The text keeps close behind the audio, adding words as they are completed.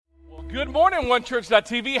Good morning,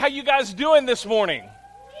 OneChurch.tv. How you guys doing this morning?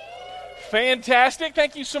 Fantastic.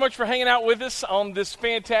 Thank you so much for hanging out with us on this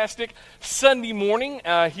fantastic Sunday morning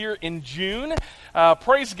here in June.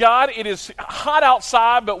 Praise God. It is hot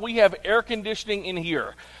outside, but we have air conditioning in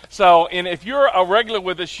here. So, and if you're a regular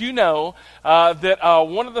with us, you know that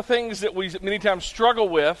one of the things that we many times struggle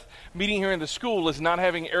with meeting here in the school is not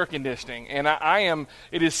having air conditioning. And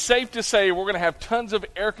it is safe to say we're going to have tons of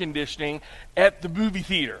air conditioning at the movie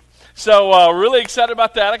theater. So really excited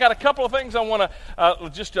about that. I got a couple of things I want to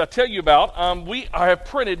just tell you about. We have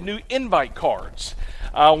printed new invite cards.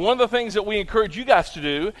 One of the things that we encourage you guys to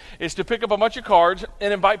do is to pick up a bunch of cards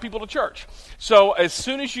and invite people to church. So as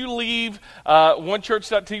soon as you leave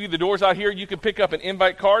OneChurch.tv, the doors out here, you can pick up an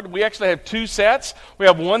invite card. We actually have two sets. We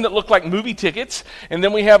have one that look like movie tickets, and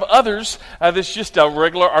then we have others that's just a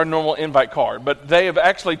regular, our normal invite card. But they have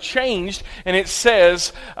actually changed, and it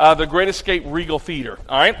says The Great Escape Regal Theater.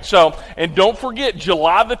 All right? So, and don't forget,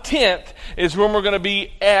 July the 10th is when we're going to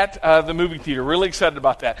be at the movie theater. Really excited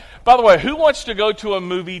about that. By the way, who wants to go to a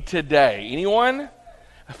movie today? Anyone?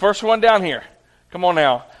 First one down here. Come on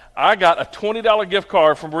now. I got a $20 gift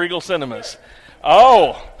card from Regal Cinemas.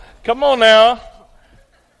 Oh, come on now.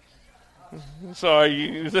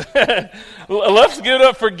 Sorry. Let's give it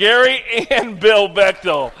up for Gary and Bill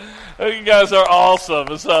Bechtel. You guys are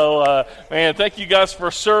awesome. So, man, thank you guys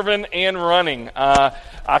for serving and running.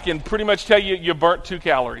 I can pretty much tell you burnt 2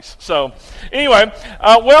 calories. So, anyway,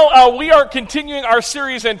 we are continuing our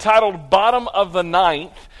series entitled Bottom of the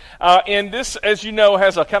Ninth. And this, as you know,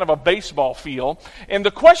 has a kind of a baseball feel. And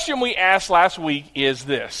the question we asked last week is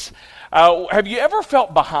this. Have you ever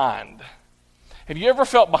felt behind? Have you ever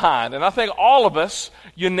felt behind? And I think all of us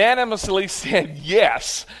unanimously said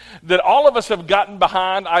yes, that all of us have gotten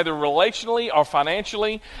behind either relationally or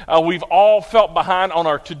financially. We've all felt behind on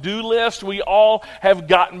our to-do list. We all have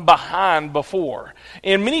gotten behind before.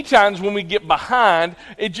 And many times when we get behind,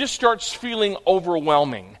 it just starts feeling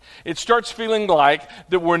overwhelming. It starts feeling like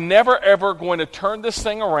that we're never, ever going to turn this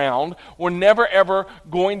thing around. We're never, ever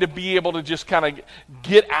going to be able to just kind of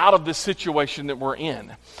get out of the situation that we're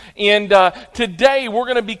in. And today, we're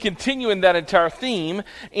going to be continuing that entire theme,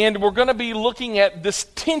 and we're going to be looking at this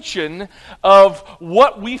tension of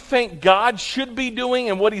what we think God should be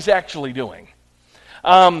doing and what He's actually doing.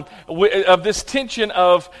 Of this tension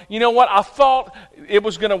of, you know what, I thought it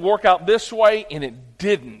was going to work out this way, and it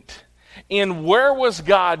didn't. And where was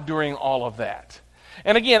God during all of that?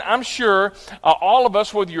 And again, I'm sure all of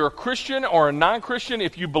us, whether you're a Christian or a non-Christian,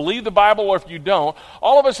 if you believe the Bible or if you don't,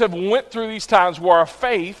 all of us have went through these times where our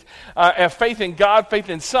faith in God, faith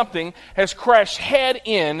in something, has crashed head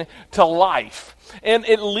in to life. And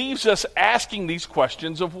it leaves us asking these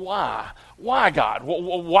questions of why. Why, God?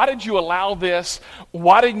 Why did you allow this?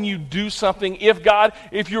 Why didn't you do something? If God,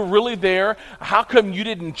 if you're really there, how come you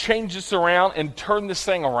didn't change this around and turn this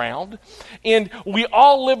thing around? And we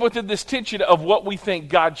all live within this tension of what we think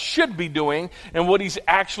God should be doing and what He's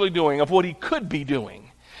actually doing, of what He could be doing.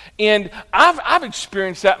 And I've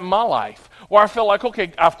experienced that in my life, where I feel like,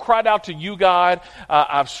 okay, I've cried out to you, God.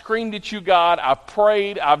 I've screamed at you, God. I've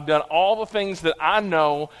prayed. I've done all the things that I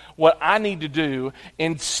know what I need to do,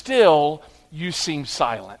 and still you seem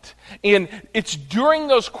silent. And it's during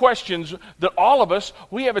those questions that all of us,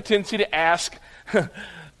 we have a tendency to ask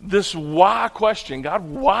this why question. God,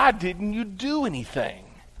 why didn't you do anything?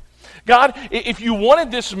 God, if you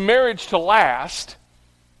wanted this marriage to last,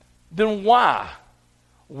 then why?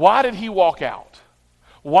 Why did he walk out?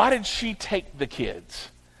 Why did she take the kids?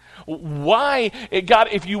 Why, God,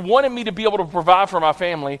 if you wanted me to be able to provide for my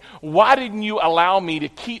family, why didn't you allow me to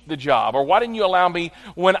keep the job? Or why didn't you allow me,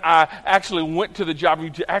 when I actually went to the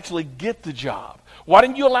job, to actually get the job? Why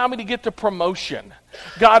didn't you allow me to get the promotion?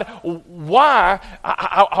 God, why?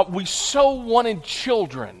 We so wanted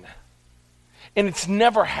children, and it's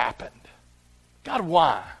never happened. God,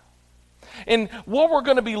 why? And what we're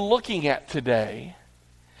going to be looking at today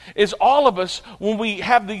is all of us, when we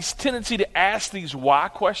have this tendency to ask these why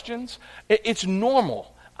questions, it's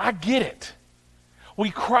normal. I get it. We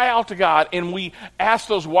cry out to God and we ask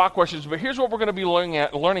those why questions. But here's what we're going to be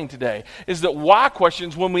learning today, is that why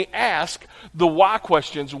questions, when we ask the why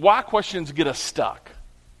questions get us stuck.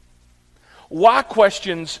 Why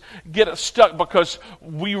questions get us stuck because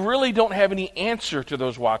we really don't have any answer to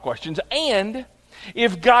those why questions. And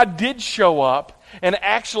if God did show up and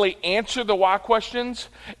actually answer the why questions,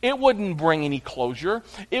 it wouldn't bring any closure.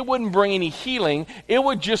 It wouldn't bring any healing. It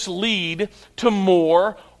would just lead to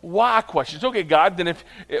more why questions. Okay, God, then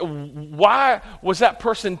why was that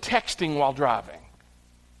person texting while driving?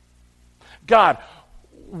 God,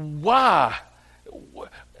 why?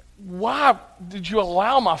 why did you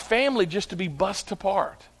allow my family just to be bust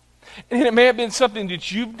apart? And it may have been something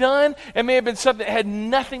that you've done. It may have been something that had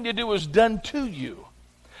nothing to do with was done to you.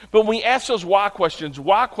 But when we ask those why questions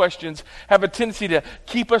have a tendency to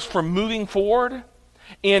keep us from moving forward.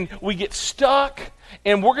 And we get stuck.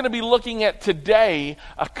 And we're going to be looking at today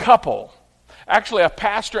a couple, actually a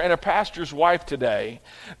pastor and a pastor's wife today,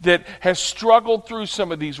 that has struggled through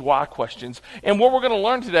some of these why questions. And what we're going to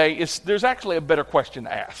learn today is there's actually a better question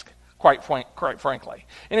to ask, quite frankly.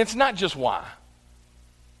 And it's not just why.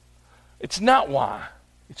 It's not why.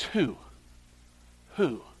 It's who.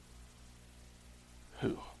 Who.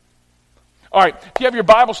 Who. All right, if you have your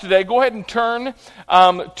Bibles today, go ahead and turn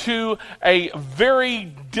to a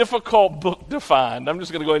very difficult book to find. I'm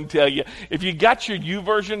just going to go ahead and tell you, if you got your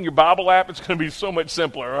YouVersion, your Bible app, it's going to be so much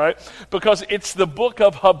simpler, all right? Because it's the book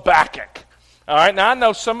of Habakkuk. All right, now I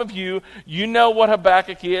know some of you know what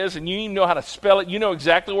Habakkuk is, and you even know how to spell it. You know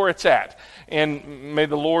exactly where it's at. And may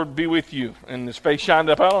the Lord be with you, and His face shine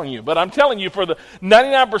up out on you. But I'm telling you, for the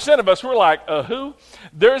 99% of us, we're like, who?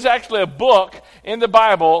 There's actually a book in the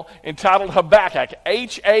Bible entitled Habakkuk,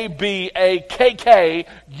 Habakkuk.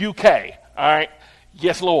 All right?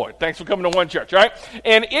 Yes, Lord. Thanks for coming to One Church, all right?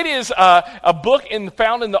 And it is a book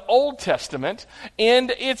found in the Old Testament,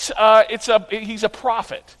 and he's a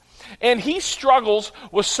prophet. And he struggles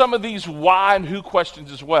with some of these why and who questions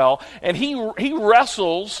as well. And he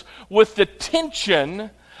wrestles with the tension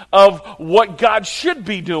of what God should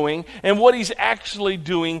be doing and what He's actually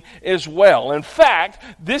doing as well. In fact,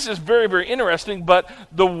 this is very, very interesting, but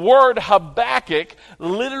the word Habakkuk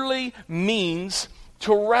literally means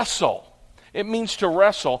to wrestle. It means to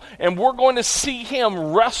wrestle. And we're going to see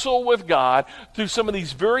him wrestle with God through some of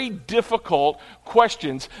these very difficult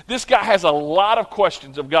questions. This guy has a lot of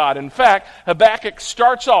questions of God. In fact, Habakkuk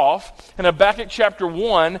starts off in Habakkuk chapter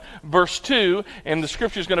 1, verse 2, and the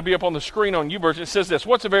scripture is going to be up on the screen on YouVersion. It says this.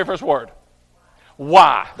 What's the very first word?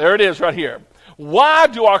 Why. There it is right here. Why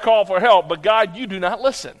do I call for help, but God, you do not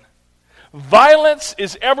listen? Violence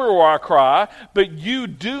is everywhere I cry, but you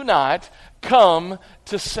do not come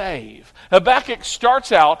to save. Habakkuk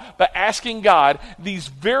starts out by asking God these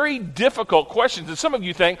very difficult questions. And some of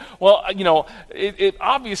you think, well,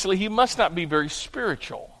 obviously he must not be very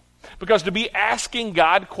spiritual. Because to be asking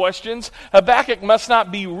God questions, Habakkuk must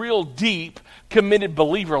not be real deep, committed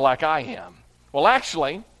believer like I am. Well,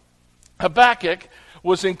 actually, Habakkuk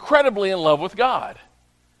was incredibly in love with God.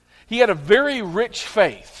 He had a very rich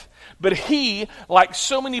faith. But he, like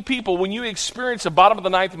so many people, when you experience the bottom of the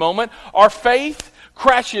ninth moment, our faith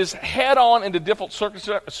crashes head on into difficult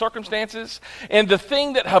circumstances. And the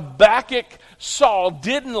thing that Habakkuk saw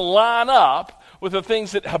didn't line up with the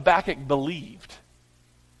things that Habakkuk believed.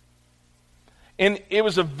 And it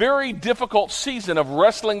was a very difficult season of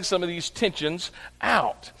wrestling some of these tensions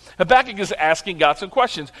out. Habakkuk is asking God some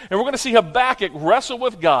questions. And we're going to see Habakkuk wrestle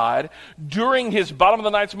with God during his bottom of the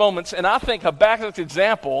ninth moments. And I think Habakkuk's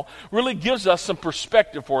example really gives us some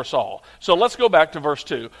perspective for us all. So let's go back to verse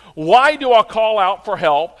 2. Why do I call out for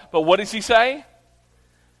help? But what does he say?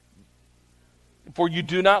 For you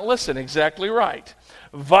do not listen. Exactly right.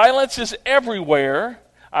 Violence is everywhere,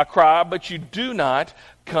 I cry, but you do not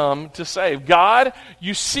come to save. God,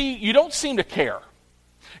 you don't seem to care.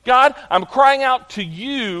 God, I'm crying out to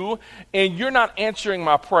you, and you're not answering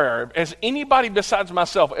my prayer. Has anybody besides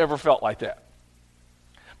myself ever felt like that?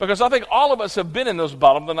 Because I think all of us have been in those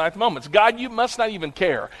bottom of the ninth moments. God, you must not even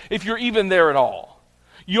care if you're even there at all.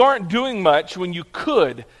 You aren't doing much when you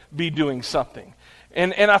could be doing something.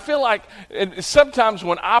 And I feel like sometimes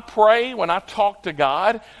when I pray, when I talk to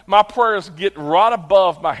God, my prayers get right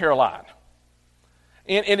above my hairline.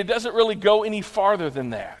 And it doesn't really go any farther than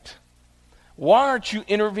that. Why aren't you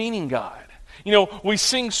intervening, God? We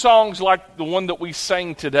sing songs like the one that we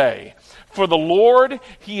sang today. For the Lord,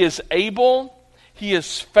 He is able, He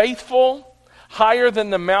is faithful, higher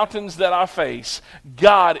than the mountains that I face.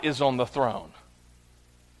 God is on the throne.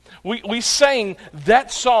 We sang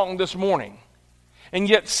that song this morning. And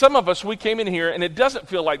yet some of us, we came in here and it doesn't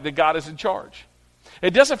feel like that God is in charge.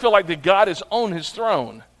 It doesn't feel like that God is on His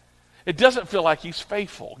throne. It doesn't feel like He's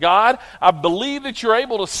faithful. God, I believe that you're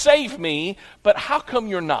able to save me, but how come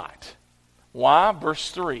you're not? Why?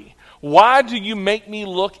 Verse 3. Why do you make me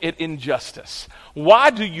look at injustice?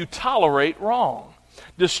 Why do you tolerate wrong?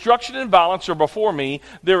 Destruction and violence are before me.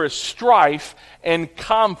 There is strife and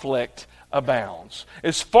conflict abounds.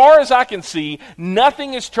 As far as I can see,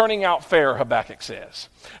 nothing is turning out fair, Habakkuk says.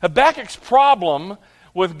 Habakkuk's problem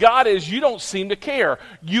with God is you don't seem to care.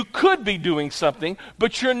 You could be doing something,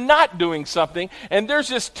 but you're not doing something. And there's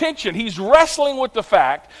this tension. He's wrestling with the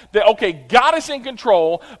fact that, okay, God is in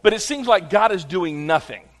control, but it seems like God is doing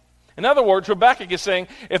nothing. In other words, Rebekah is saying,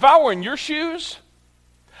 if I were in your shoes,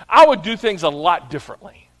 I would do things a lot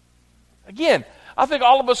differently. Again, I think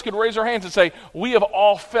all of us could raise our hands and say, we have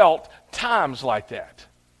all felt times like that.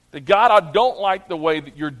 That God, I don't like the way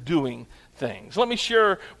that you're doing things. Let me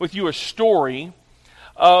share with you a story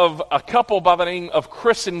of a couple by the name of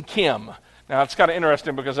Chris and Kim. Now, it's kind of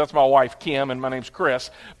interesting because that's my wife, Kim, and my name's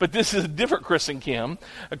Chris. But this is a different Chris and Kim.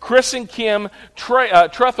 Chris and Kim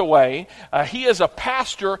Trethaway, he is a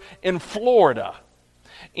pastor in Florida.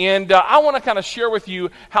 And I want to kind of share with you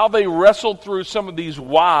how they wrestled through some of these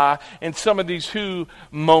why and some of these who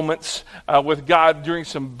moments with God during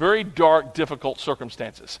some very dark, difficult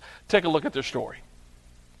circumstances. Take a look at their story.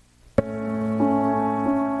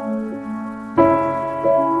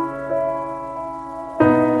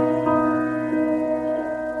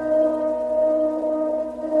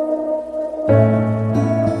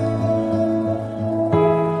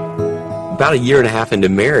 About a year and a half into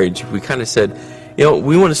marriage, we kind of said,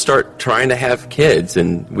 we want to start trying to have kids.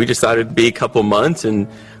 And we decided it'd be a couple months and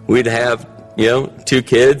we'd have, 2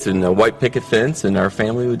 kids and a white picket fence, and our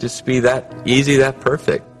family would just be that easy, that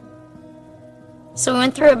perfect. So we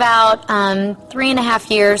went through about 3.5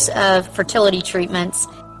 years of fertility treatments.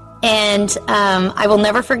 And I will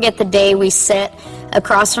never forget the day we sat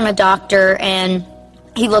across from a doctor, and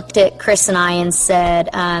he looked at Chris and I and said,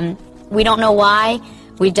 we don't know why.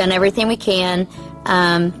 We've done everything we can.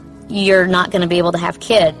 You're not going to be able to have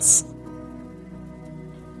kids.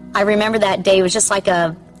 I remember that day. It was just like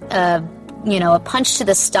a punch to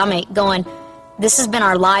the stomach going, this has been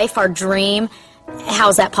our life, our dream.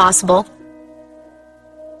 How's that possible?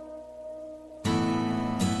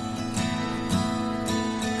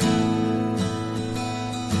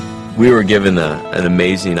 We were given an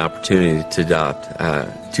amazing opportunity to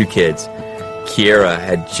adopt 2 kids. Kiera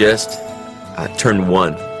had just turned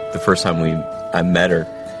 1 the first time I met her.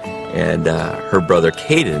 And her brother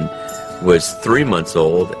Caden was 3 months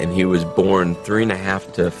old, and he was born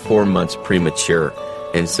 3.5 to 4 months premature.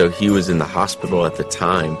 And so he was in the hospital at the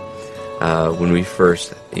time when we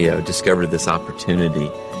first, discovered this opportunity.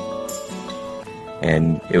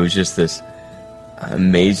 And it was just this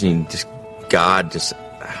amazing,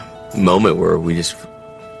 moment where we just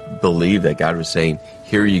believed that God was saying,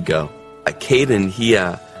 "Here you go." Caden, he,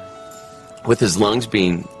 with his lungs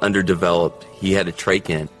being underdeveloped, he had a trach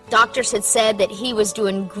in. Doctors had said that he was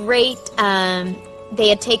doing great. They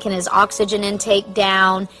had taken his oxygen intake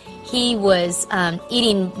down. He was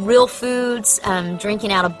eating real foods,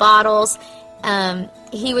 drinking out of bottles.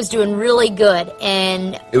 He was doing really good.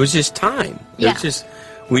 And it was just time. Yeah.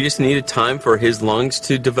 We just needed time for his lungs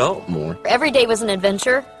to develop more. Every day was an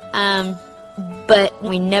adventure, but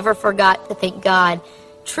we never forgot to thank God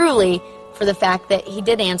truly for the fact that he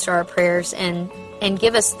did answer our prayers and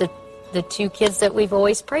give us the 2 kids that we've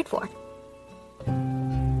always prayed for.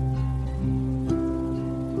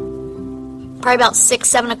 Probably about 6,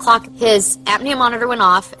 7 o'clock, his apnea monitor went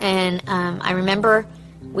off, and I remember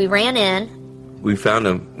we ran in. We found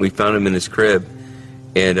him in his crib,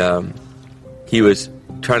 and he was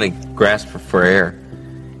trying to grasp for air.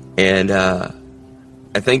 And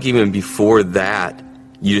I think even before that,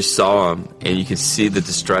 you just saw him, and you could see the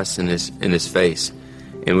distress in his face,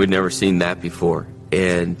 and we'd never seen that before.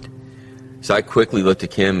 And so I quickly looked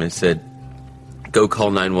at Kim and said, "Go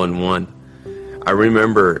call 911." I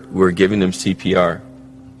remember we were giving him CPR,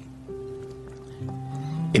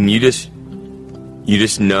 and you just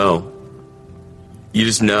know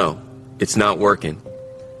it's not working.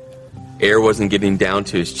 Air wasn't getting down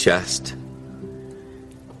to his chest.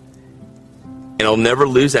 And I'll never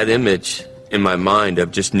lose that image in my mind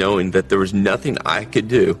of just knowing that there was nothing I could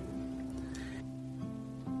do.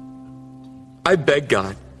 I begged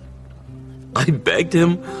God. I begged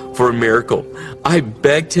him for a miracle. I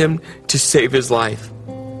begged him to save his life.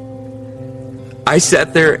 I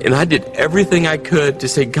sat there and I did everything I could to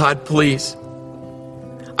say, "God, please.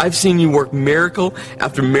 I've seen you work miracle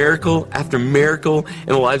after miracle after miracle in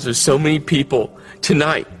the lives of so many people.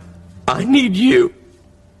 Tonight, I need you.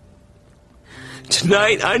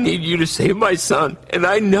 Tonight, I need you to save my son. And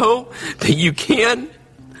I know that you can.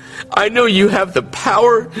 I know you have the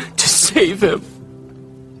power to save him.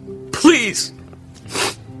 Please,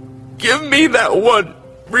 give me that one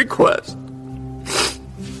request."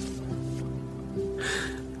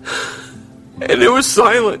 And it was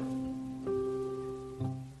silent.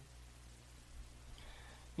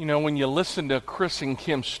 When you listen to Chris and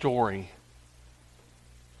Kim's story,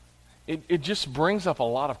 it just brings up a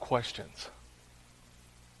lot of questions.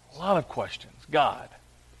 A lot of questions. God,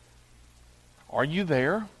 are you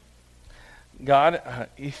there? God,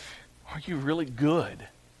 are you really good?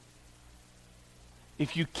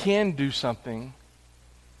 if you can do something,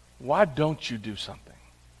 why don't you do something?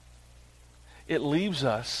 It leaves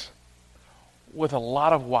us with a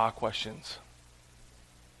lot of why questions.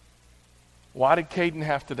 Why did Caden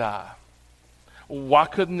have to die? Why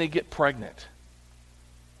couldn't they get pregnant?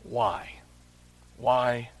 Why?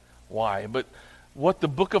 But what the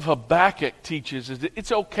book of Habakkuk teaches is that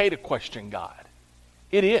it's okay to question God.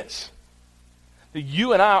 It is. That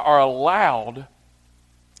you and I are allowed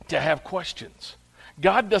to have questions.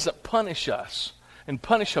 God doesn't punish us and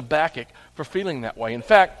punish Habakkuk for feeling that way. In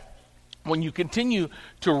fact, when you continue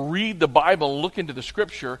to read the Bible and look into the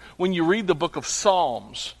Scripture, when you read the book of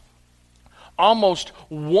Psalms, almost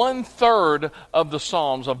 1/3 of the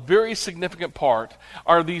Psalms, a very significant part,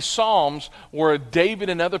 are these Psalms where David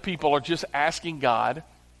and other people are just asking God,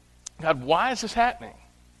 why is this happening?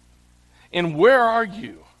 And where are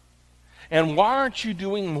you? And why aren't you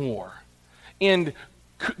doing more? And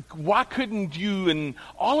why couldn't you? And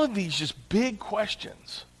all of these just big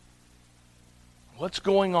questions. What's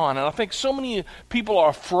going on? And I think so many people are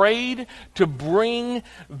afraid to bring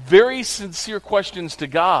very sincere questions to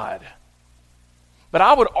God. But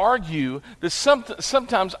I would argue that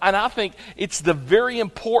sometimes, and I think it's the very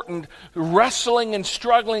important wrestling and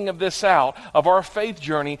struggling of this out, of our faith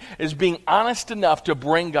journey, is being honest enough to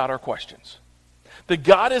bring God our questions. That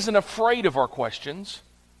God isn't afraid of our questions.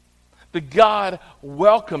 That God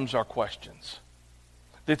welcomes our questions.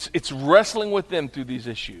 It's wrestling with them through these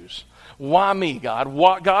issues. Why me, God?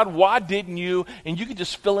 Why didn't you? And you could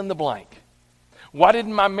just fill in the blank. Why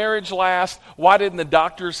didn't my marriage last? Why didn't the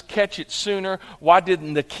doctors catch it sooner? Why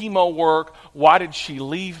didn't the chemo work? Why did she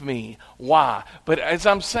leave me? Why? But as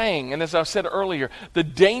I'm saying, and as I said earlier, the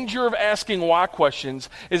danger of asking why questions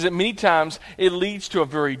is that many times it leads to a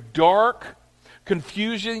very dark,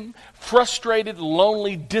 confusing, frustrated,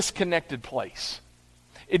 lonely, disconnected place.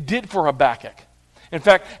 It did for Habakkuk. In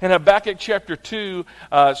fact, in Habakkuk chapter 2,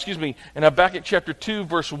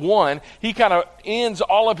 verse 1, he kind of ends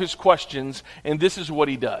all of his questions, and this is what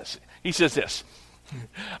he does. He says this,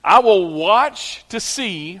 I will watch to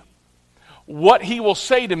see what he will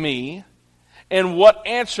say to me and what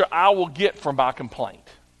answer I will get for my complaint.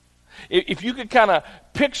 If you could kind of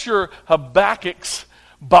picture Habakkuk's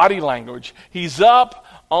body language, he's up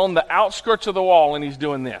on the outskirts of the wall and he's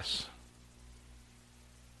doing this.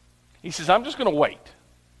 He says, I'm just going to wait.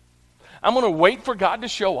 I'm going to wait for God to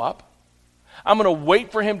show up. I'm going to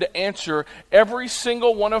wait for him to answer every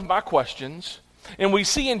single one of my questions. And we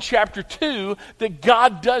see in chapter 2 that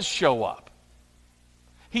God does show up.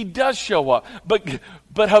 He does show up.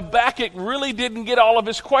 But Habakkuk really didn't get all of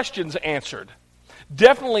his questions answered.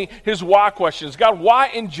 Definitely his why questions. God, why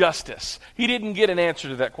injustice? He didn't get an answer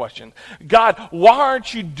to that question. God, why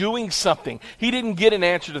aren't you doing something? He didn't get an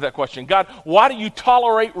answer to that question. God, why do you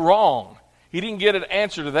tolerate wrong? He didn't get an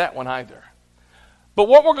answer to that one either. But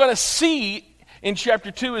what we're going to see in chapter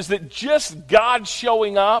 2 is that just God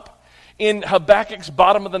showing up in Habakkuk's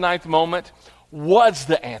bottom of the ninth moment was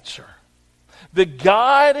the answer. That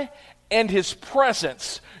God and his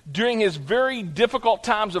presence during his very difficult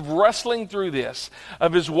times of wrestling through this,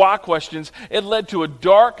 of his why questions, it led to a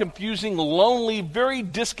dark, confusing, lonely, very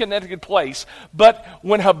disconnected place. But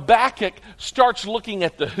when Habakkuk starts looking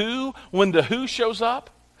at the who, when the who shows up,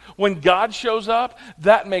 when God shows up,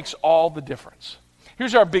 that makes all the difference.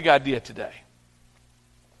 Here's our big idea today.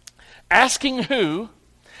 Asking who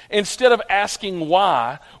instead of asking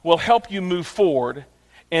why will help you move forward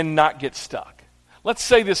and not get stuck. Let's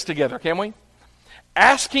say this together, can we?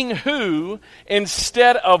 Asking who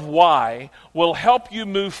instead of why will help you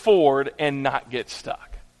move forward and not get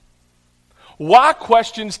stuck. Why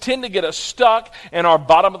questions tend to get us stuck in our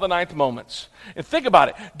bottom of the ninth moments. And think about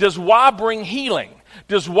it. Does why bring healing?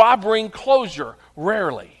 Does why bring closure?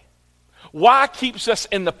 Rarely. Why keeps us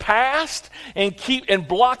in the past and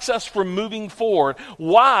blocks us from moving forward?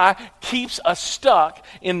 Why keeps us stuck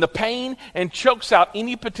in the pain and chokes out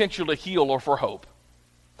any potential to heal or for hope?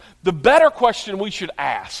 The better question we should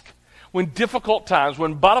ask when difficult times,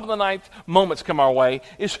 when bottom of the ninth moments come our way,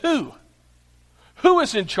 is who? Who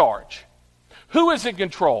is in charge? Who is in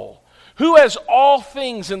control? Who has all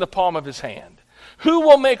things in the palm of his hand? Who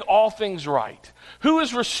will make all things right? Who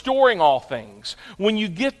is restoring all things? When you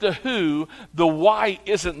get the who, the why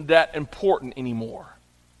isn't that important anymore.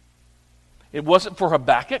 It wasn't for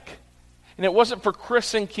Habakkuk, and it wasn't for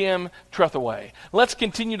Chris and Kim Trethaway. Let's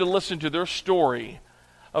continue to listen to their story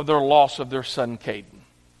of their loss of their son, Caden.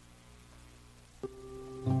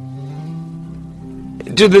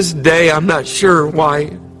 To this day, I'm not sure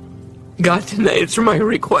why God didn't answer my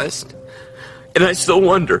request. And I still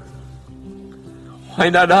wonder, why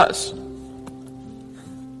not us?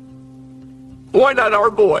 Why not our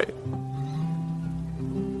boy?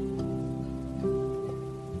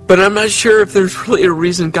 But I'm not sure if there's really a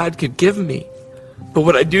reason God could give me. But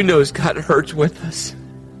what I do know is God hurts with us.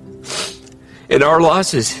 And our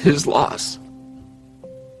loss is his loss.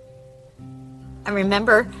 I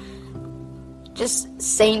remember just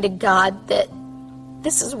saying to God that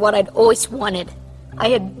this is what I'd always wanted. I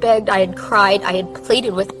had begged, I had cried, I had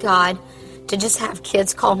pleaded with God to just have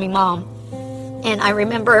kids call me mom. And I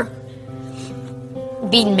remember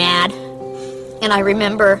being mad, and I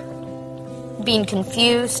remember being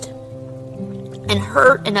confused and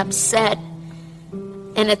hurt and upset.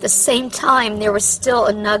 And at the same time, there was still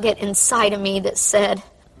a nugget inside of me that said,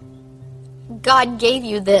 God gave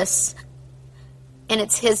you this, and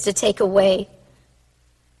it's his to take away.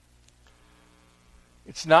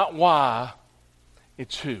 It's not why,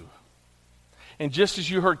 it's who. And just as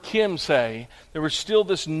you heard Kim say, there was still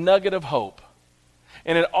this nugget of hope.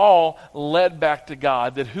 And it all led back to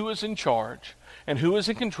God, that who is in charge and who is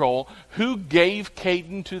in control, who gave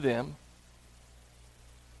Caden to them,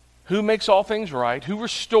 who makes all things right, who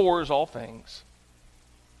restores all things.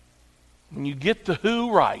 When you get the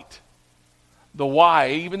who right, the why,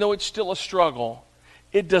 even though it's still a struggle,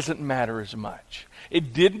 it doesn't matter as much.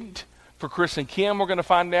 It didn't for Chris and Kim, we're going to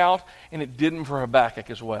find out, and it didn't for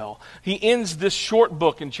Habakkuk as well. He ends this short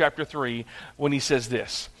book in chapter 3 when he says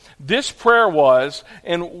this. This prayer was,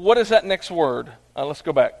 and what is that next word? Let's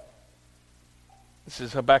go back. This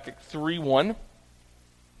is Habakkuk 3:1.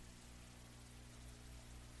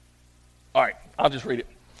 All right, I'll just read it.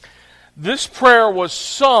 This prayer was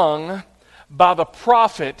sung by the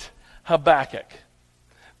prophet Habakkuk.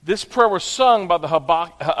 This prayer was sung by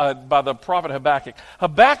the prophet Habakkuk.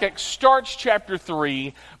 Habakkuk starts chapter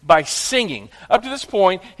 3 by singing. Up to this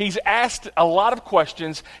point, he's asked a lot of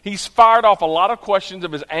questions. He's fired off a lot of questions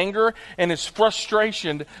of his anger and his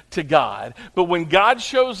frustration to God. But when God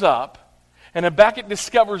shows up and Habakkuk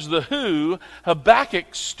discovers the who,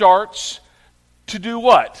 Habakkuk starts to do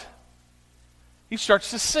what? He starts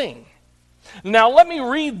to sing. Now, let me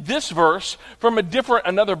read this verse from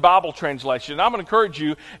another Bible translation. I'm going to encourage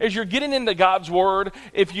you, as you're getting into God's Word,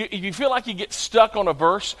 if you feel like you get stuck on a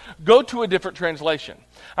verse, go to a different translation.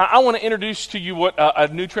 I want to introduce to you what a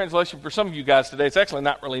new translation for some of you guys today. It's actually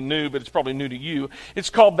not really new, but it's probably new to you. It's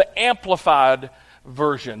called the Amplified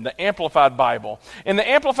Version, the Amplified Bible. And the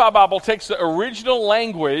Amplified Bible takes the original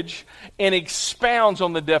language and expounds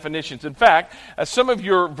on the definitions. In fact, some of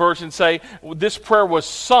your versions say this prayer was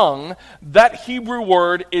sung. That Hebrew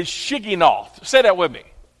word is shiginoth. Say that with me.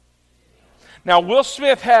 Now, Will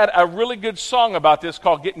Smith had a really good song about this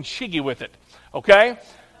called Getting Shiggy With It. Okay?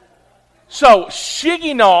 So,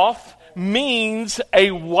 shiginoth means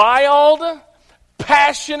a wild,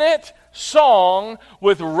 passionate song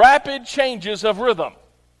with rapid changes of rhythm.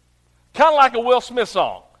 Kind of like a Will Smith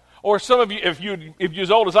song. Or some of you, if you're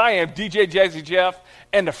as old as I am, DJ Jazzy Jeff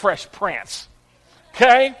and the Fresh Prince.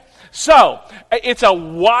 Okay? So, it's a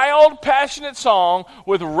wild, passionate song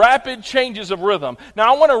with rapid changes of rhythm.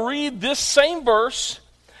 Now, I want to read this same verse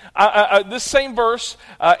in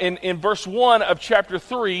verse 1 of chapter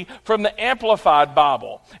 3 from the Amplified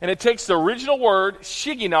Bible. And it takes the original word,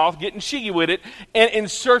 shiginoth, getting shiggy with it, and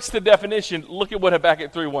inserts the definition. Look at what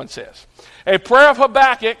Habakkuk 3:1 says. A prayer of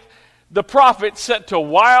Habakkuk, the prophet, set to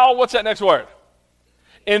wild, what's that next word?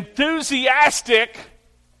 Enthusiastic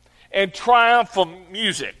and triumphal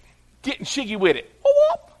music. Getting shiggy with it.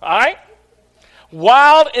 All right?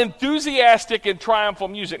 Wild, enthusiastic, and triumphal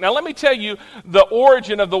music. Now, let me tell you the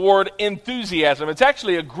origin of the word enthusiasm. It's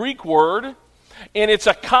actually a Greek word, and it's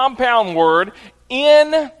a compound word,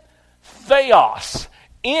 in theos.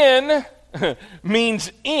 In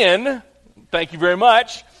means in, thank you very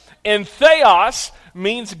much, and theos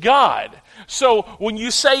means God. So, when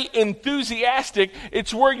you say enthusiastic,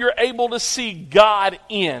 it's where you're able to see God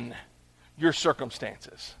in your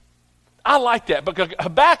circumstances. I like that because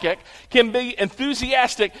Habakkuk can be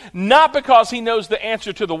enthusiastic not because he knows the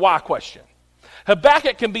answer to the why question.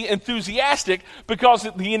 Habakkuk can be enthusiastic because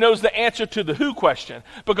he knows the answer to the who question,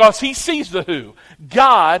 because he sees the who.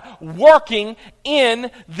 God working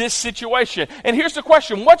in this situation. And here's the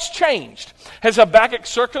question, what's changed? Has Habakkuk's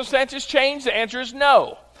circumstances changed? The answer is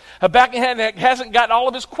no. Habakkuk hasn't gotten all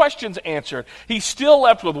of his questions answered. He's still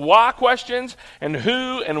left with why questions and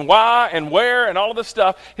who and why and where and all of this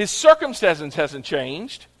stuff. His circumstances hasn't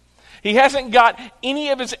changed. He hasn't got any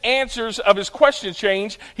of his answers of his questions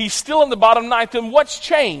changed. He's still in the bottom ninth. And what's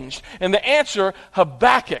changed? And the answer,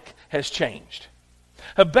 Habakkuk has changed.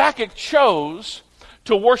 Habakkuk chose to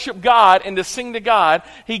to worship God and to sing to God,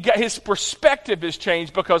 his perspective has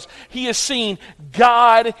changed because he has seen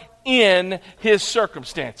God in his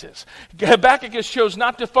circumstances. Habakkuk has chose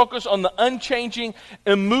not to focus on the unchanging,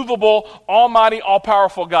 immovable, almighty,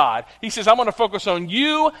 all-powerful God. He says, I'm going to focus on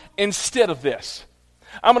you instead of this.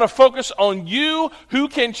 I'm going to focus on you who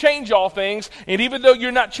can change all things, and even though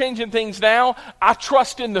you're not changing things now, I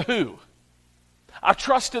trust in the who. I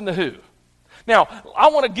trust in the who. Now, I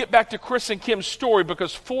want to get back to Chris and Kim's story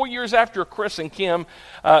because 4 years after Chris and Kim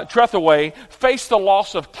Trethaway faced the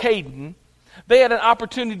loss of Caden, they had an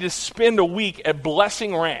opportunity to spend a week at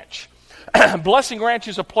Blessing Ranch. Blessing Ranch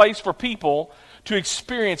is a place for people to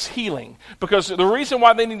experience healing. Because the reason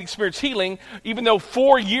why they need to experience healing, even though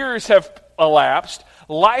 4 years have elapsed,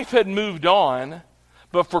 life had moved on,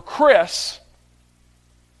 but for Chris,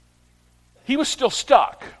 he was still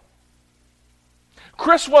stuck.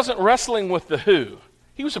 Chris wasn't wrestling with the who.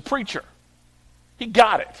 He was a preacher. He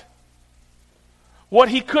got it. What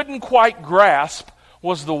he couldn't quite grasp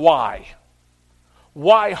was the why.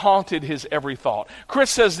 Why haunted his every thought. Chris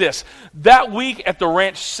says this, that week at the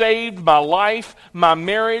ranch saved my life, my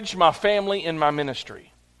marriage, my family, and my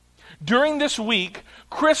ministry. During this week,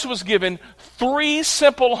 Chris was given 3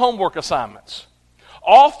 simple homework assignments.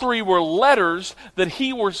 All 3 were letters that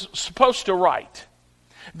he was supposed to write.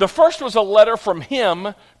 The first was a letter from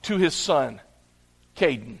him to his son,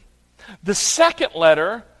 Caden. The second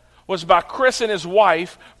letter was by Chris and his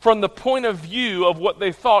wife from the point of view of what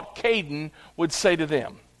they thought Caden would say to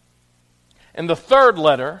them. And the third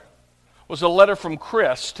letter was a letter from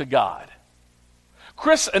Chris to God.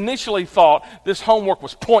 Chris initially thought this homework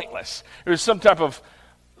was pointless. It was some type of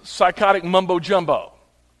psychotic mumbo-jumbo.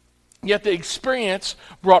 Yet the experience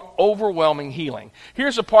brought overwhelming healing.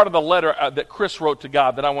 Here's a part of the letter that Chris wrote to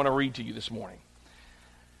God that I want to read to you this morning.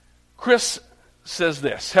 Chris says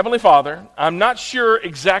this, Heavenly Father, I'm not sure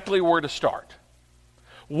exactly where to start.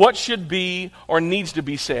 What should be or needs to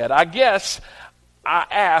be said? I guess I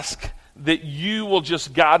ask that you will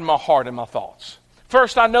just guide my heart and my thoughts.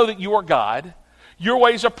 First, I know that you are God. Your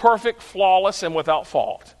ways are perfect, flawless, and without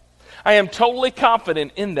fault. I am totally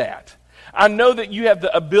confident in that. I know that you have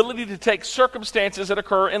the ability to take circumstances that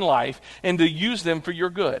occur in life and to use them for your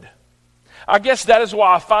good. I guess that is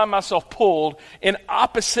why I find myself pulled in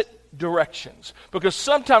opposite directions, because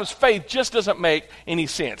sometimes faith just doesn't make any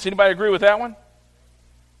sense. Anybody agree with that one?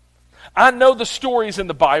 I know the stories in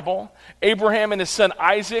the Bible, Abraham and his son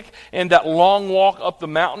Isaac and that long walk up the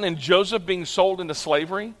mountain and Joseph being sold into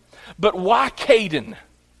slavery. But why Caden?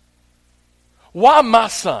 Why my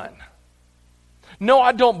son? No,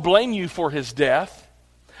 I don't blame you for his death.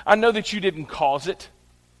 I know that you didn't cause it.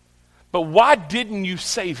 But why didn't you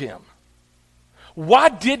save him? Why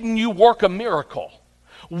didn't you work a miracle?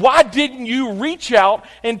 Why didn't you reach out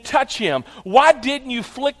and touch him? Why didn't you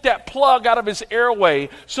flick that plug out of his airway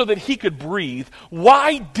so that he could breathe?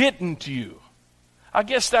 Why didn't you? I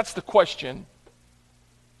guess that's the question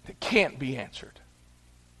that can't be answered.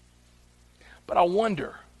 But I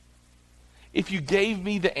wonder, if you gave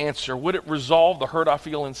me the answer, would it resolve the hurt I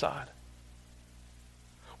feel inside?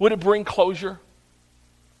 Would it bring closure?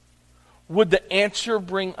 Would the answer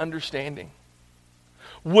bring understanding?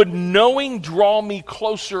 Would knowing draw me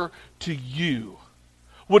closer to you?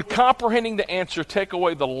 Would comprehending the answer take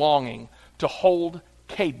away the longing to hold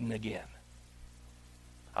Caden again?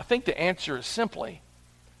 I think the answer is simply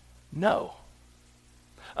no.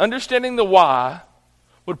 Understanding the why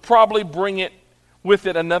would probably bring it with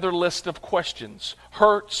it another list of questions,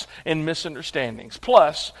 hurts, and misunderstandings.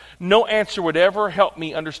 Plus, no answer would ever help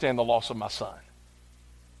me understand the loss of my son.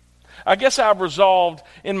 I guess I've resolved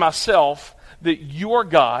in myself that you are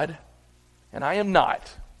God and I am not.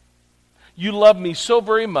 You love me so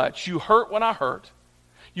very much. You hurt when I hurt.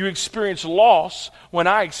 You experience loss when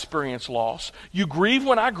I experience loss. You grieve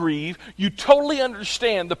when I grieve. You totally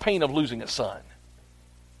understand the pain of losing a son.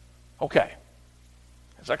 Okay.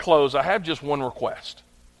 As I close, I have just one request.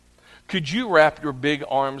 Could you wrap your big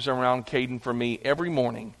arms around Caden for me every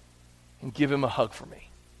morning and give him a hug for me?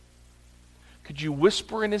 Could you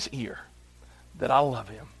whisper in his ear that I love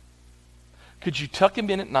him? Could you tuck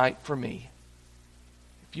him in at night for me?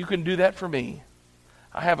 If you can do that for me,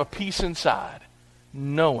 I have a peace inside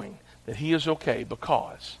knowing that he is okay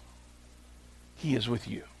because he is with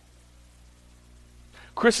you.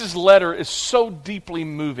 Chris's letter is so deeply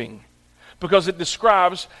moving because it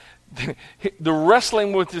describes the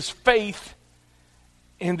wrestling with his faith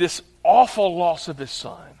in this awful loss of his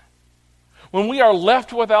son. When we are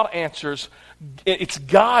left without answers, it's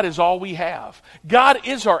God is all we have. God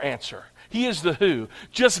is our answer. He is the who.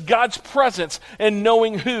 Just God's presence and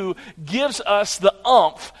knowing who gives us the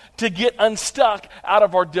oomph to get unstuck out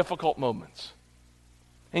of our difficult moments.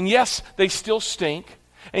 And yes, they still stink.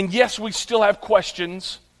 And yes, we still have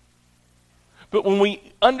questions. But when we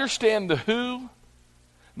understand the who,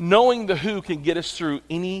 knowing the who can get us through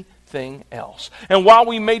anything else. And while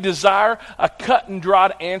we may desire a cut and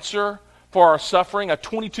dried answer for our suffering, a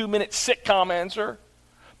 22-minute sitcom answer,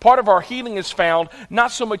 part of our healing is found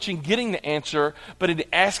not so much in getting the answer, but in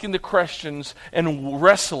asking the questions and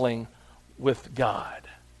wrestling with God.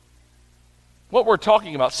 What we're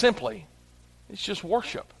talking about simply is just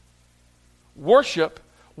worship.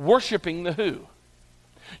 Worshiping the who.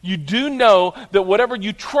 You do know that whatever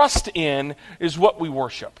you trust in is what we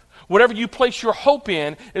worship. Whatever you place your hope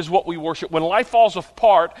in is what we worship. When life falls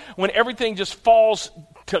apart, when everything just goes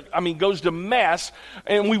to mess,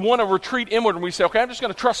 and we want to retreat inward and we say, okay, I'm just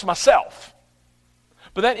going to trust myself.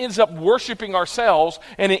 But that ends up worshiping ourselves,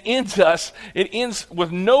 and it ends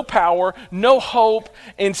with no power, no hope,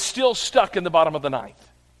 and still stuck in the bottom of the ninth.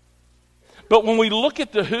 But when we look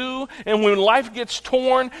at the who, and when life gets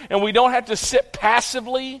torn, and we don't have to sit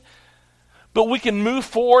passively, but we can move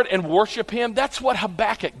forward and worship him, that's what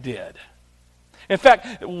Habakkuk did. In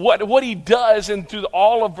fact, what he does through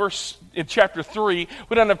all of in chapter 3,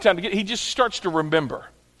 we don't have time to he just starts to remember.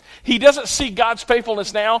 He doesn't see God's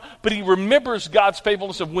faithfulness now, but he remembers God's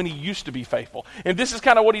faithfulness of when he used to be faithful. And this is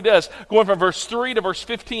kind of what he does. Going from verse 3 to verse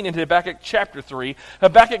 15 into Habakkuk chapter 3,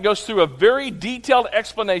 Habakkuk goes through a very detailed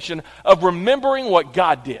explanation of remembering what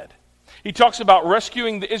God did. He talks about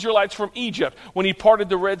rescuing the Israelites from Egypt when he parted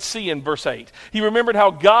the Red Sea in verse 8. He remembered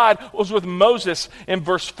how God was with Moses in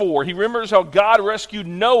verse 4. He remembers how God rescued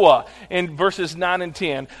Noah in verses 9 and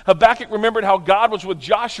 10. Habakkuk remembered how God was with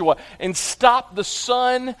Joshua and stopped the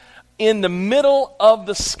sun in the middle of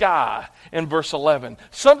the sky in verse 11.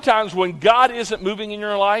 Sometimes when God isn't moving in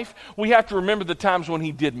your life, we have to remember the times when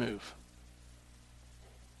he did move.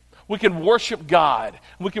 We can worship God.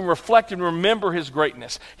 We can reflect and remember his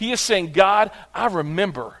greatness. He is saying, God, I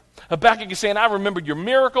remember. Habakkuk is saying, I remembered your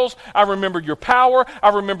miracles. I remembered your power. I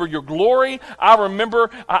remember your glory.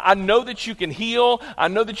 I know that you can heal. I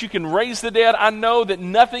know that you can raise the dead. I know that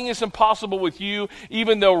nothing is impossible with you,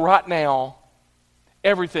 even though right now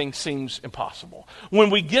everything seems impossible.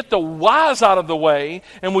 When we get the whys out of the way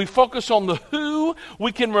and we focus on the who,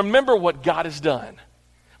 we can remember what God has done.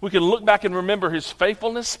 We can look back and remember his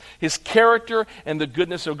faithfulness, his character, and the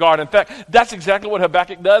goodness of God. In fact, that's exactly what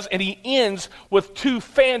Habakkuk does, and he ends with two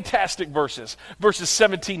fantastic verses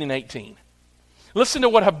 17 and 18. Listen to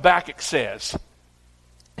what Habakkuk says.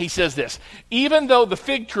 He says this, even though the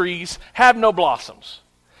fig trees have no blossoms,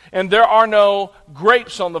 and there are no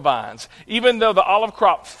grapes on the vines, even though the olive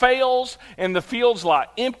crop fails and the fields lie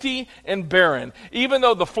empty and barren, even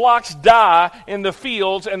though the flocks die in the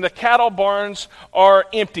fields and the cattle barns are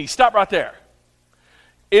empty. Stop right there.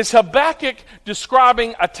 Is Habakkuk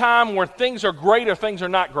describing a time where things are great or things are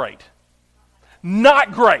not great?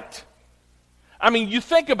 Not great. I mean, you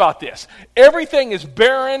think about this. Everything is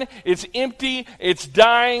barren, it's empty, it's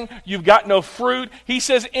dying, you've got no fruit. He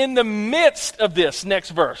says in the midst of this, next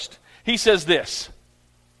verse, he says this,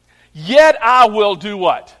 yet I will do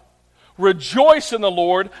what? Rejoice in the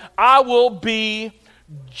Lord, I will be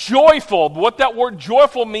joyful. What that word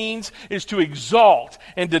joyful means is to exalt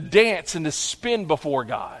and to dance and to spin before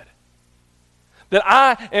God. That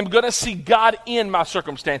I am going to see God in my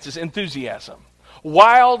circumstances, enthusiasm.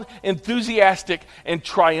 Wild, enthusiastic, and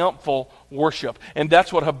triumphal worship. And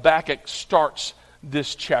that's what Habakkuk starts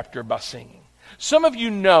this chapter by singing. Some of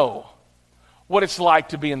you know what it's like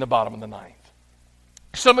to be in the bottom of the ninth.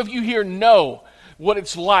 Some of you here know what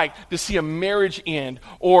it's like to see a marriage end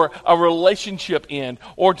or a relationship end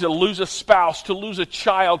or to lose a spouse, to lose a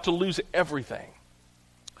child, to lose everything.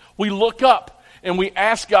 We look up and we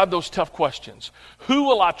ask God those tough questions. Who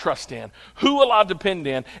will I trust in? Who will I depend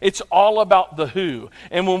in? It's all about the who.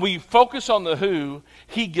 And when we focus on the who,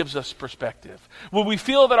 he gives us perspective. When we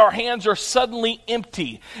feel that our hands are suddenly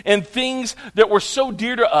empty and things that were so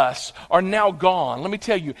dear to us are now gone, let me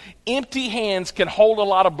tell you, empty hands can hold a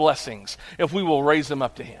lot of blessings if we will raise them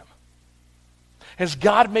up to him. Has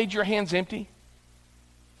God made your hands empty?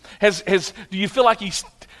 Do you feel like he's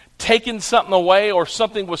taken something away or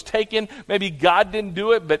something was taken? Maybe God didn't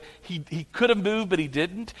do it, but he could have moved, but he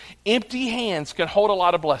didn't. Empty hands can hold a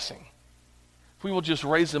lot of blessing if we will just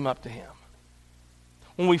raise them up to him.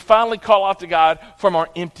 When we finally call out to God from our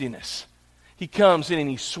emptiness, he comes in and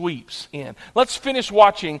he sweeps in. Let's finish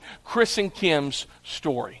watching Chris and Kim's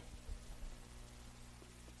story.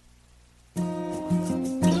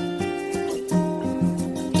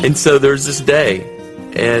 And so there's this day,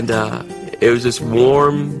 and It was this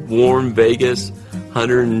warm Vegas,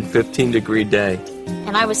 115-degree day.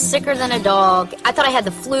 And I was sicker than a dog. I thought I had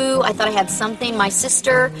the flu. I thought I had something. My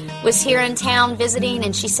sister was here in town visiting,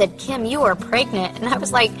 and she said, Kim, you are pregnant. And I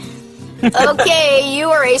was like, okay, you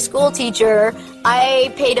are a school teacher.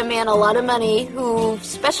 I paid a man a lot of money who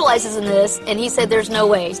specializes in this, and he said there's no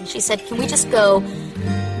way. And she said, can we just go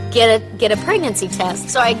get a pregnancy test?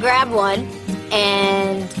 So I grabbed one,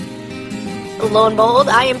 and lo and behold,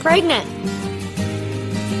 I am pregnant.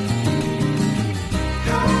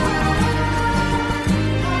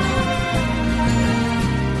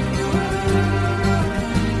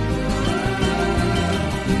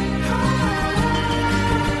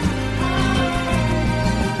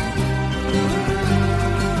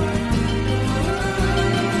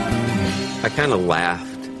 I kind of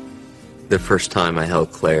laughed the first time I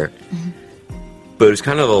held Claire. Mm-hmm. But it was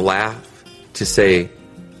kind of a laugh to say,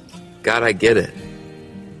 God, I get it.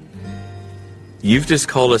 You've just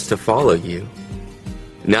called us to follow you.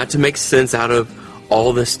 Not to make sense out of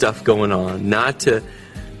all this stuff going on. Not to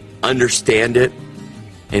understand it.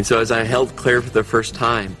 And so as I held Claire for the first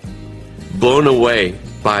time, blown away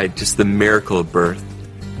by just the miracle of birth,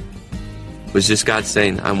 was just God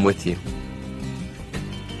saying, I'm with you.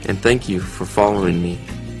 And thank you for following me.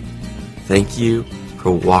 Thank you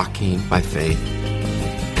for walking by faith.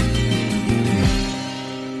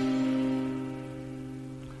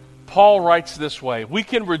 Paul writes this way, we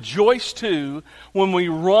can rejoice too when we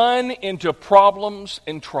run into problems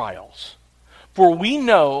and trials, for we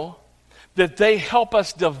know that they help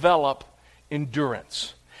us develop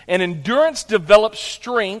endurance. And endurance develops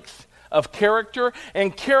strength of character,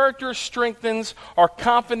 and character strengthens our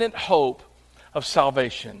confident hope of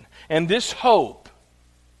salvation. And this hope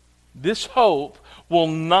will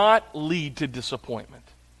not lead to disappointment.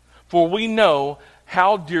 For we know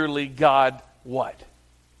how dearly God, what?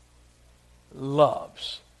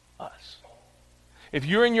 Loves us. If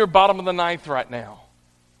you're in your bottom of the ninth right now,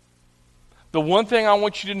 the one thing I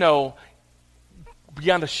want you to know,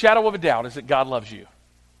 beyond a shadow of a doubt, is that God loves you.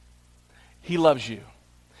 He loves you.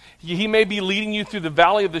 He may be leading you through the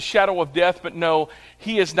valley of the shadow of death, but no,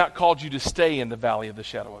 He has not called you to stay in the valley of the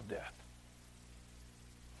shadow of death.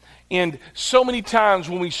 And so many times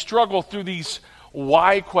when we struggle through these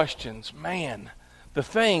why questions, man, the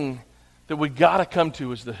thing that we got to come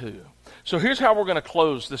to is the who. So here's how we're going to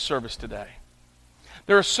close this service today.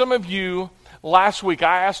 There are some of you, last week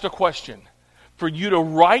I asked a question for you to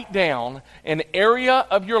write down an area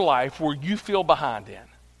of your life where you feel behind in.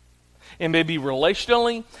 It may be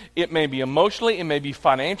relationally, it may be emotionally, it may be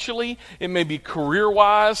financially, it may be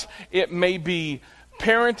career-wise, it may be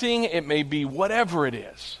parenting, it may be whatever it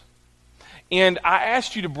is. And I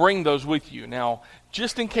asked you to bring those with you. Now,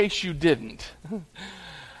 just in case you didn't,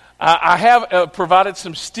 I have provided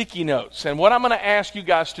some sticky notes. And what I'm going to ask you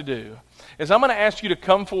guys to do is I'm going to ask you to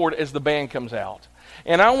come forward as the band comes out.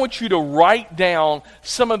 And I want you to write down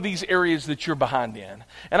some of these areas that you're behind in.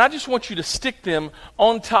 And I just want you to stick them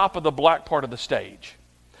on top of the black part of the stage.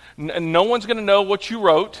 No one's going to know what you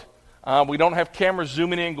wrote. We don't have cameras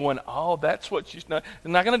zooming in going, oh, that's what she's not.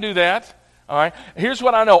 They're not going to do that. All right. Here's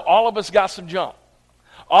what I know. All of us got some junk.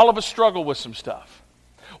 All of us struggle with some stuff.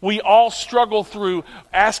 We all struggle through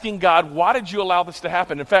asking God, why did you allow this to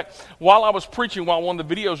happen? In fact, while I was preaching, while one of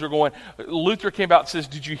the videos were going, Luther came out and says,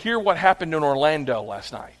 did you hear what happened in Orlando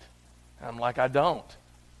last night? And I'm like, I don't.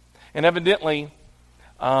 And evidently,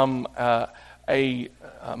 a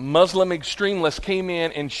Muslim extremist came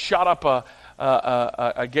in and shot up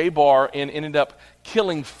a gay bar and ended up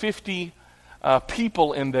killing 50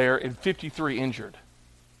 people in there and 53 injured.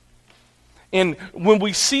 And when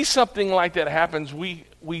we see something like that happens, we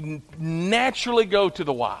naturally go to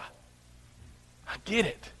the why. I get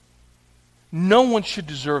it. No one should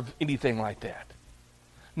deserve anything like that.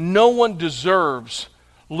 No one deserves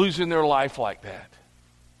losing their life like that.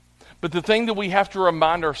 But the thing that we have to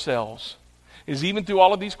remind ourselves is even through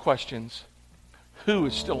all of these questions, who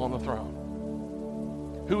is still on the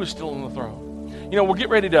throne? Who is still on the throne? You know, we'll get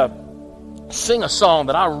ready to sing a song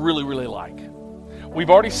that I really, really like. We've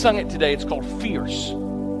already sung it today. It's called Fierce.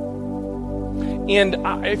 And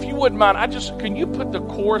if you wouldn't mind, can you put the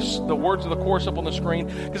chorus, the words of the chorus up on the screen?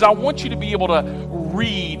 Because I want you to be able to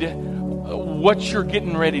read what you're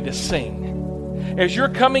getting ready to sing. As you're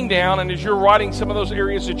coming down and as you're writing some of those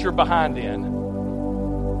areas that you're behind in,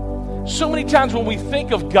 so many times when we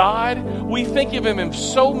think of God, we think of Him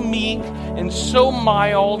as so meek and so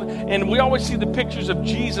mild, and we always see the pictures of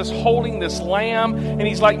Jesus holding this lamb, and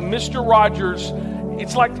He's like Mr. Rogers.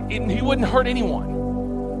 It's like He wouldn't hurt anyone.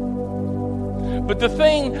 But the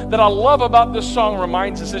thing that I love about this song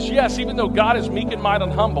reminds us is, yes, even though God is meek and mild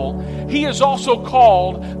and humble, he is also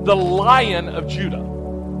called the Lion of Judah.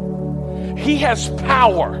 He has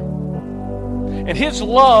power. And his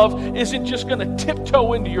love isn't just going to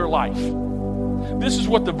tiptoe into your life. This is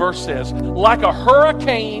what the verse says: like a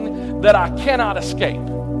hurricane that I cannot escape.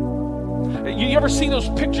 You ever see those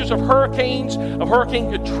pictures of hurricanes, of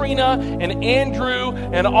Hurricane Katrina and Andrew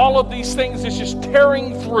and all of these things that's just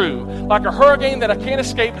tearing through? Like a hurricane that I can't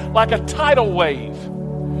escape, like a tidal wave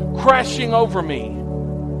crashing over me,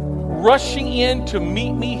 rushing in to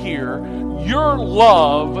meet me here. Your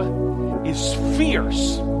love is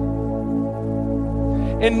fierce.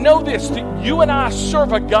 And know this, that you and I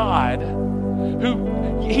serve a God who,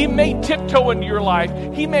 he may tiptoe into your life.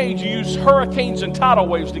 He may use hurricanes and tidal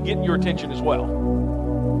waves to get your attention as well.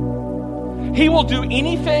 He will do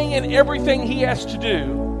anything and everything he has to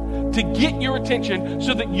do to get your attention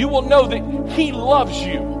so that you will know that he loves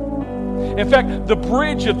you. In fact, the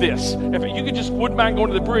bridge of this, if you could just wouldn't mind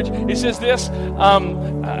going to the bridge, it says this.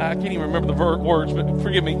 I can't even remember the words, but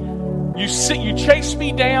forgive me. You chase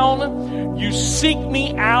me down, you seek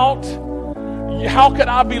me out. How could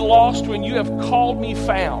I be lost when you have called me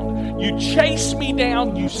found? You chase me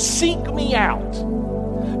down, you seek me out.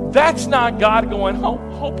 That's not God going,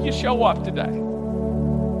 hope you show up today.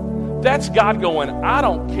 That's God going, I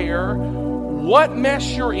don't care what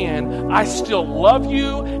mess you're in, I still love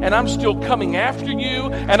you, and I'm still coming after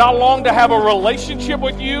you, and I long to have a relationship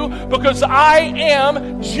with you because I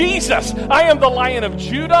am Jesus. I am the Lion of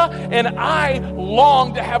Judah, and I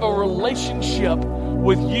long to have a relationship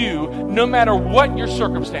with you no matter what your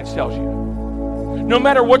circumstance tells you. No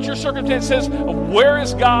matter what your circumstance says, where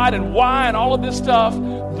is God and why and all of this stuff,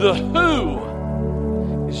 the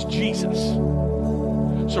who is Jesus.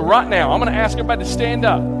 So right now, I'm going to ask everybody to stand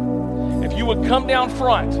up. If you would come down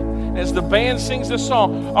front as the band sings this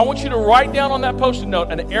song, I want you to write down on that Post-it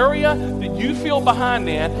note an area that you feel behind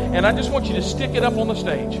in, and I just want you to stick it up on the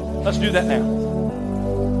stage. Let's do that now.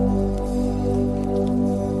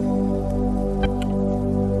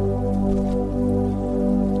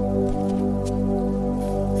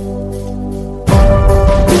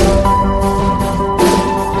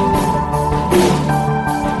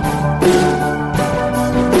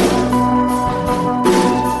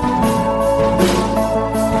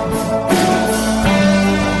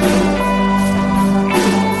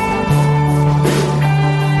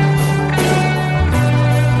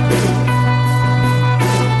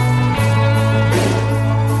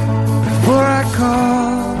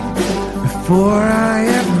 Before I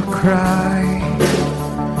ever cry,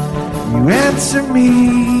 you answer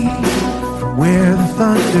me from where the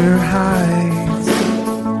thunder hides.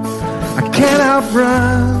 I can't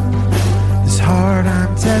outrun this heart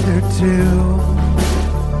I'm tethered to.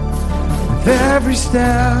 With every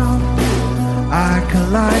step I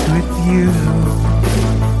collide with you.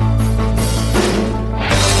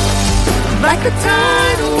 Like a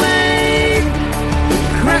tidal wave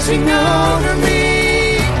crashing over me,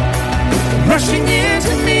 rushing in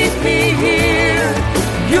to meet me here.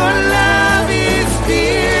 Your love is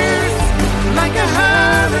fierce, like a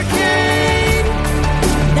hurricane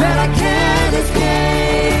that I can't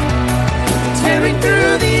escape, tearing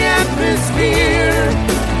through the atmosphere.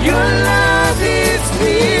 Your love is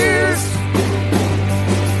fierce.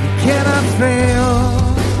 You cannot fail.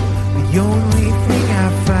 The only thing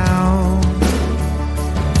I've found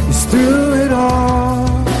is through it all,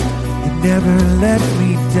 you never let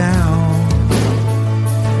me down.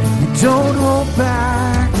 Don't hold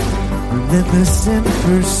back, relentless in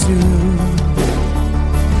pursuit.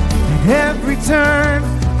 At every turn,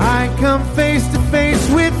 I come face to face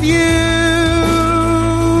with you.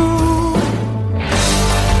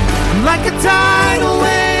 Like a tidal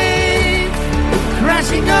wave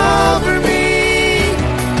crashing over me,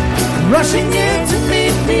 rushing in to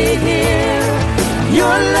meet me here.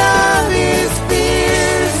 Your love is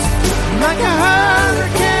fierce, like a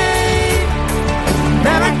hurricane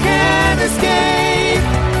that I can't escape,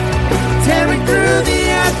 tearing through the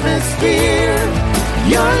atmosphere.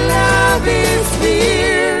 Your love is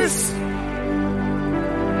fierce.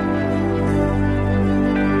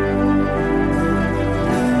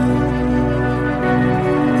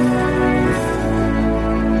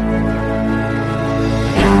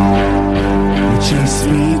 You chase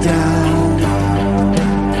me down,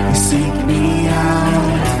 you seek me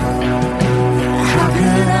out. How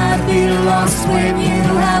could I be lost when you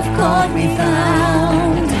have caught me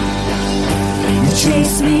found? You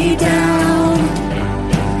chase me down,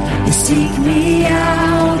 you seek me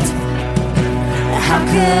out. How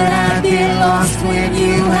could I be lost when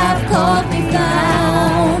you have caught me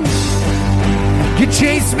found?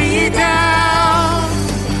 chase me down,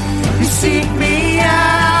 you seek me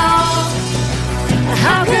out.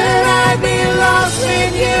 How could I be lost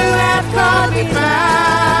when you have called me found?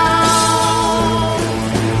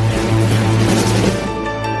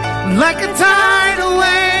 Like a tidal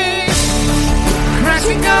wave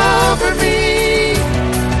crashing over me,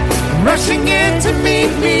 rushing in to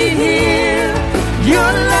meet me here.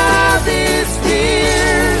 Your love is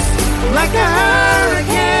fierce, like a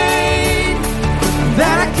hurricane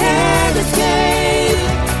that I can't escape,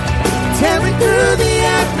 tearing through the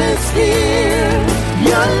atmosphere.